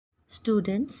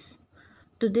Students,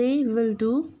 today we'll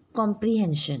do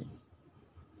comprehension.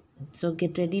 So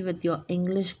get ready with your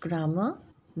English grammar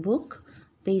book,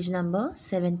 page number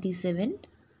 77,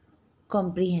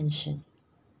 comprehension.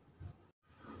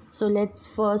 So let's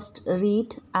first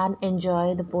read and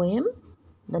enjoy the poem.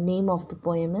 The name of the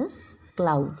poem is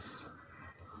Clouds.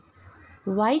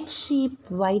 White sheep,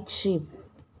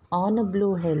 on a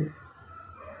blue hill.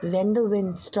 When the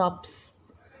wind stops,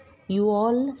 you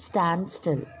all stand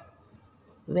still.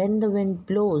 When the wind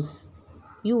blows,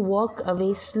 you walk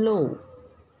away slow.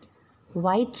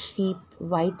 White sheep,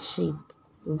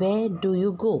 where do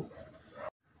you go?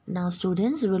 Now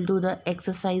students will do the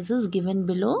exercises given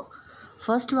below.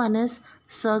 First one is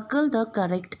circle the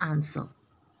correct answer.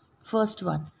 First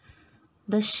one,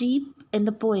 the sheep in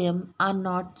the poem are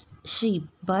not sheep,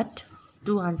 but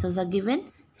two answers are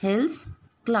given, hills,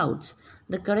 clouds.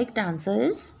 The correct answer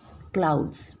is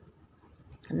clouds.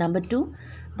 Number 2,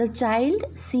 the child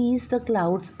sees the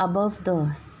clouds above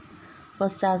the.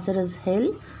 First answer is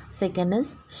hill, second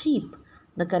is sheep.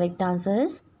 The correct answer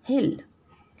is hill.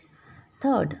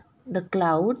 Third, the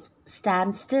clouds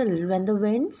stand still when the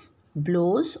winds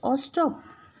blows or stop.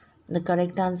 The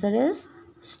correct answer is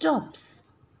stops.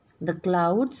 The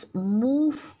clouds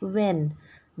move when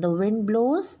the wind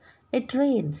blows, it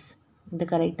rains. The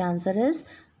correct answer is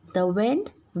the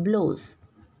wind blows.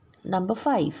 Number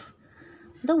 5,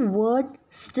 the word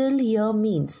still here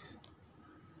means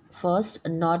first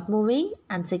not moving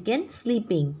and second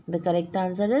sleeping. The correct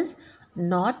answer is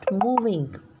not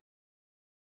moving.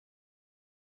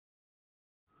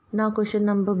 Now question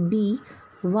number B.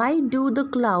 Why do the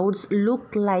clouds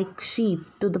look like sheep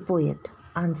to the poet?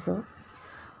 Answer.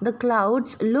 The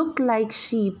clouds look like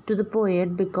sheep to the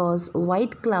poet because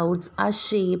white clouds are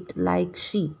shaped like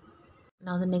sheep.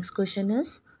 Now the next question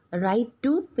is write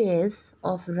two pairs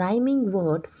of rhyming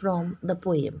word from the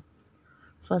poem.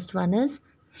 First one is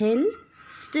hill,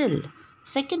 still.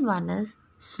 Second one is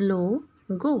slow,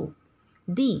 go.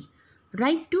 D.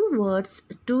 Write two words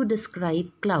to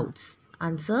describe clouds.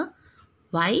 Answer,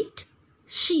 white,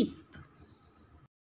 sheep.